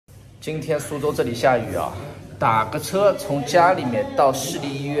今天苏州这里下雨啊，打个车从家里面到市立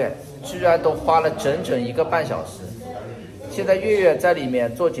医院，居然都花了整整1个半小时。现在月月在里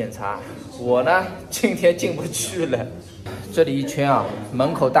面做检查，我呢今天进不去了。这里一圈啊，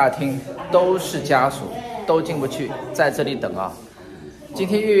门口大厅都是家属，都进不去，在这里等啊。今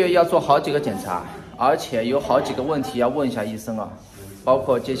天月月要做好几个检查，而且有好几个问题要问一下医生啊，包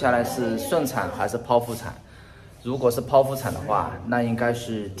括接下来是顺产还是剖腹产。如果是剖腹产的话，那应该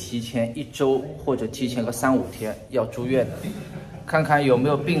是提前1周或者提前个3、5天要住院的，看看有没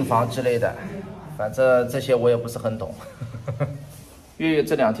有病房之类的。反正这些我也不是很懂。月月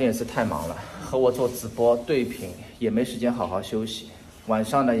这2天也是太忙了，和我做直播对屏，也没时间好好休息，晚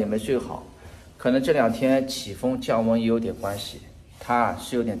上呢也没睡好，可能这2天起风降温也有点关系。他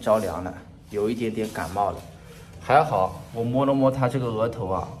是有点着凉了，有一点点感冒了，还好我摸了摸他这个额头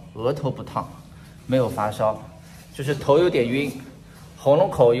啊，额头不烫，没有发烧。就是头有点晕，喉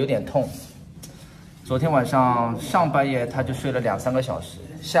咙口有点痛。昨天晚上上半夜他就睡了2、3个小时，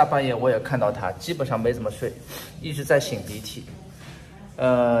下半夜我也看到他基本上没怎么睡，一直在擤鼻涕。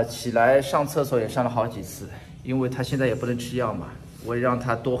起来上厕所也上了好几次，因为他现在也不能吃药嘛，我也让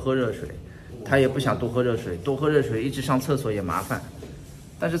他多喝热水，他也不想多喝热水，多喝热水一直上厕所也麻烦。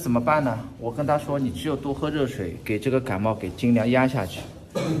但是怎么办呢？我跟他说，你只有多喝热水，给这个感冒给尽量压下去。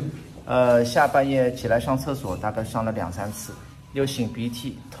下半夜起来上厕所，大概上了2、3次，又擤鼻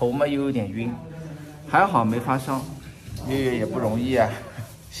涕，头嘛又有点晕，还好没发烧。月月也不容易啊，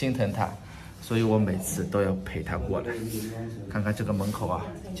心疼他，所以我每次都要陪他过来。看看这个门口啊，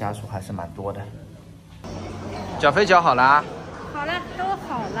家属还是蛮多的。缴费缴好了？好了，都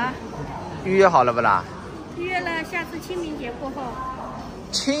好了。预约好了不啦？预约了，下次清明节过后。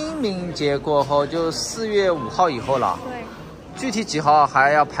清明节过后就4月5号以后了。对。具体几号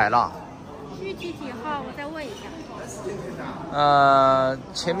还要排了？具体几号我再问一下。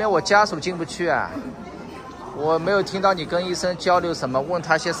前面我家属进不去啊，我没有听到你跟医生交流什么，问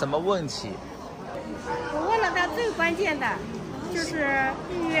他些什么问题。我问了他最关键的，就是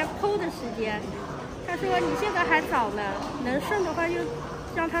预约剖的时间。他说你现在还早呢，能顺的话就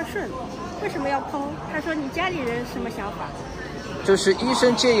让他顺。为什么要剖？他说你家里人什么想法？就是医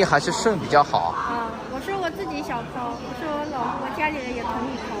生建议还是顺比较好啊。我说我自己想剖，我说我老婆家里人也同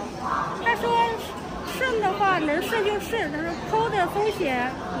意剖。他说顺的话能顺就顺，他说剖的风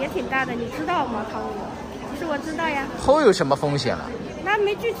险也挺大的，你知道吗？他问我，我说我知道呀。剖有什么风险了？那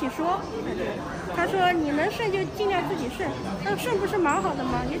没具体说。他说你能顺就尽量自己顺，那顺不是蛮好的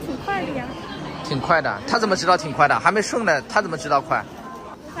吗？也挺快的呀。挺快的，他怎么知道挺快的？还没顺呢，他怎么知道快？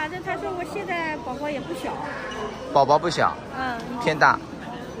反正他说我现在宝宝也不小。宝宝不小，偏大，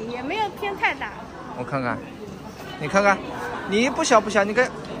也没有偏太大。我看看，你看看，你不小，你看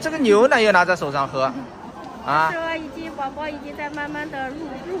这个牛奶也拿在手上喝，啊？说宝宝已经在慢慢的入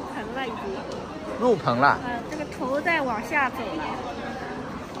盆了，已经。入盆了。这个头在往下走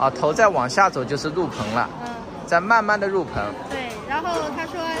了。啊，头在往下走就是入盆了。在慢慢的入盆。对，然后他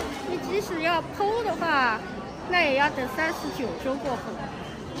说你即使要剖的话，那也要等39周过后。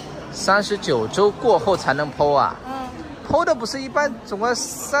39周过后才能剖啊？剖的不是一般总归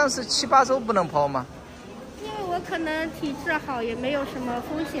37、8周不能剖吗？因为我可能体质好，也没有什么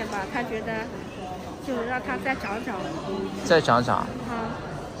风险吧，他觉得就让他再长长。再长长。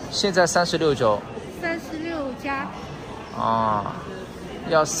现在36周。36加。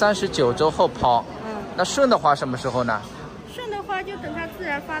要39周后剖。那顺的话什么时候呢？顺的话就等他自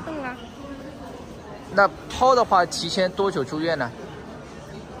然发动了。那剖的话提前多久住院呢？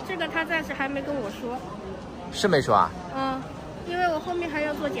这个他暂时还没跟我说。是没说啊？因为我后面还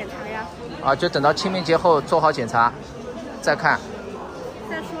要做检查呀。就等到清明节后做好检查，再看。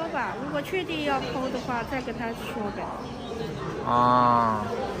再说吧，如果确定要剖的话，再跟他说呗。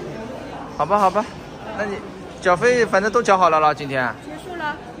好吧，那你缴费反正都缴好了了，今天。结束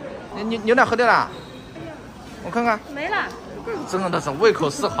了。你牛奶喝掉了？我看看。没了。真的是胃口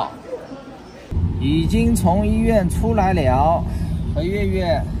是好。已经从医院出来了，和月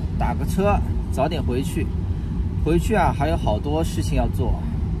月打个车，早点回去。回去啊，还有好多事情要做。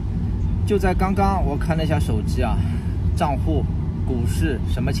就在刚刚，我看了一下手机啊，账户、股市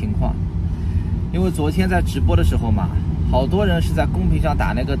什么情况？因为昨天在直播的时候嘛，好多人是在公屏上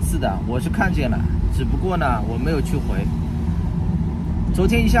打那个字的，我是看见了，只不过呢，我没有去回。昨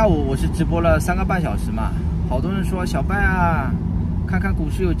天一下午我是直播了3个半小时嘛，好多人说小拜啊，看看股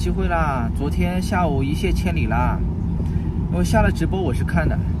市有机会啦，昨天下午一泻千里啦。因为下了直播我是看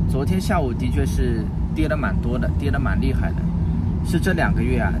的，昨天下午的确是跌得蛮多的，跌得蛮厉害的，是这2个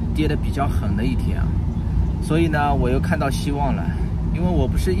月啊跌得比较狠的一天啊。所以呢，我又看到希望了，因为我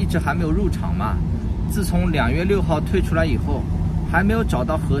不是一直还没有入场嘛，自从2月6号退出来以后，还没有找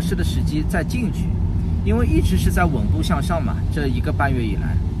到合适的时机再进去，因为一直是在稳步向上嘛，这1个半月以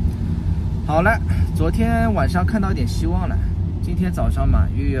来。好了，昨天晚上看到一点希望了，今天早上嘛，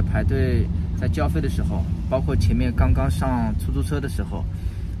月月排队在交费的时候，包括前面刚刚上出租车的时候，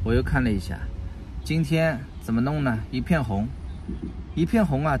我又看了一下，今天怎么弄呢？一片红，一片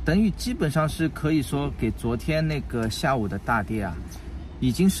红啊，等于基本上是可以说给昨天那个下午的大跌啊，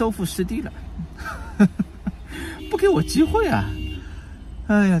已经收复失地了。不给我机会啊！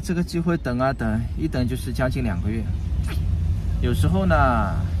哎呀，这个机会等啊等，一等就是将近2个月。有时候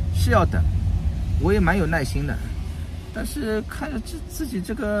呢是要等，我也蛮有耐心的，但是看着自己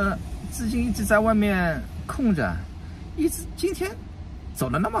这个资金一直在外面空着，一直今天走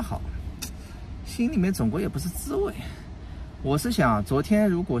得那么好，心里面总归也不是滋味。我是想，昨天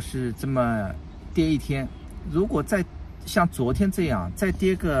如果是这么跌一天，如果再像昨天这样再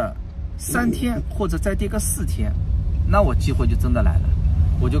跌个3天，或者再跌个4天，那我机会就真的来了，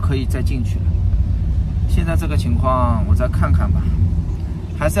我就可以再进去了。现在这个情况，我再看看吧，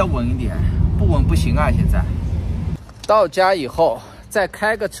还是要稳一点，不稳不行啊！现在到家以后，再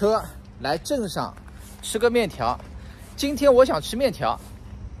开个车来镇上吃个面条。今天我想吃面条，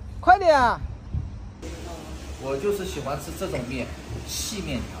快点啊！我就是喜欢吃这种面，细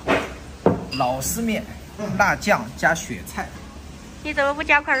面条，老丝面，辣酱加雪菜。你怎么不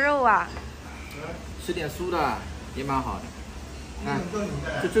加块肉啊？吃点酥的也蛮好的。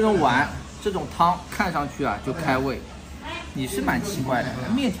就这种碗，这种汤，看上去啊就开胃。你是蛮奇怪的，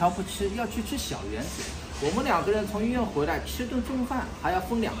面条不吃，要去吃小圆子。我们2个人从医院回来，吃顿中饭还要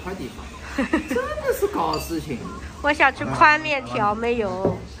分2块地方，真的是搞事情。我想吃宽面条，没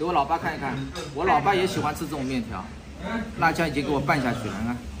有。给我老爸看一看，我老爸也喜欢吃这种面条。辣酱已经给我拌下去了，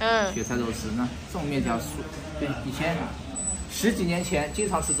看，雪菜肉丝呢，这种面条对，以前10几年前经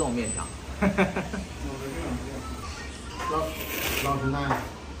常吃这种面条。老实呢？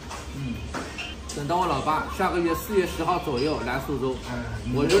等到我老爸下个月4月10号左右来苏州，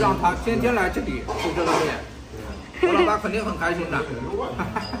我就让他天天来这里吃这个面，我老爸肯定很开心的。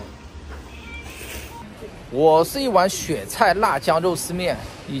我是一碗雪菜辣酱肉丝面，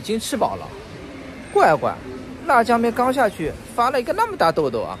已经吃饱了。乖乖，辣酱面刚下去，发了一个那么大痘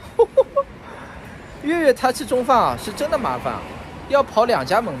痘啊！月月他吃中饭啊，是真的麻烦啊，要跑2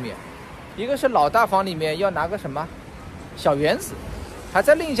家门面，一个是老大房里面要拿个什么小圆子，还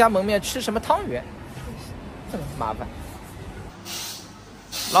在另一家门面吃什么汤圆，真麻烦。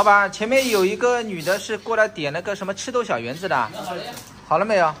老板，前面有一个女的是过来点那个什么赤豆小圆子的，好了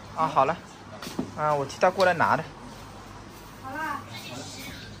没有？啊，好了，啊，我替她过来拿的。好了。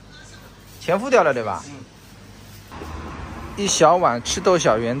钱付掉了对吧？一小碗赤豆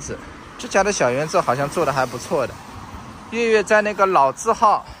小圆子，这家的小圆子好像做的还不错的。月月在那个老字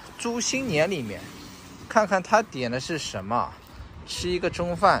号猪新年里面，看看他点的是什么。吃一个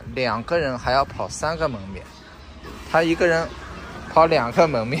中饭，2个人还要跑3个门面，他一个人跑2个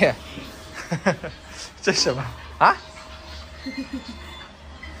门面，这什么啊？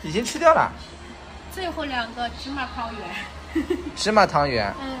已经吃掉了。最后2个芝麻汤圆。芝麻汤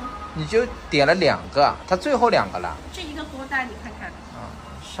圆。你就点了2个，他最后2个了。这一个多大？你看看。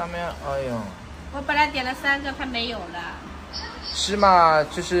上面，哎呦。我本来点了3个，它没有了。芝麻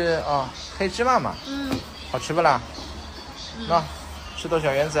就是黑芝麻嘛。好吃不啦？那赤豆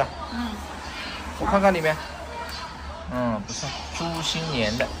小圆子。我看看里面。不错，猪新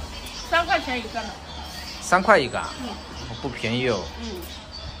年的。3块钱一个呢。3块一个啊？不便宜哦。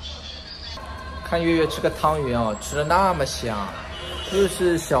看月月吃个汤圆哦，吃的那么香，又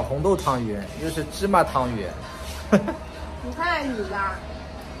是小红豆汤圆，又是芝麻汤圆。你看你呀，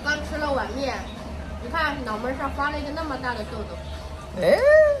刚吃了碗面，你看脑门上发了一个那么大的痘痘。哎，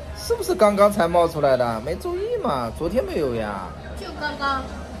是不是刚刚才冒出来的？没注意嘛，昨天没有呀。就刚刚。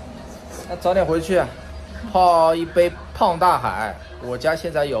那早点回去，泡一杯胖大海。我家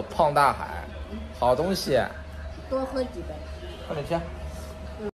现在有胖大海，好东西。多喝几杯。快点去。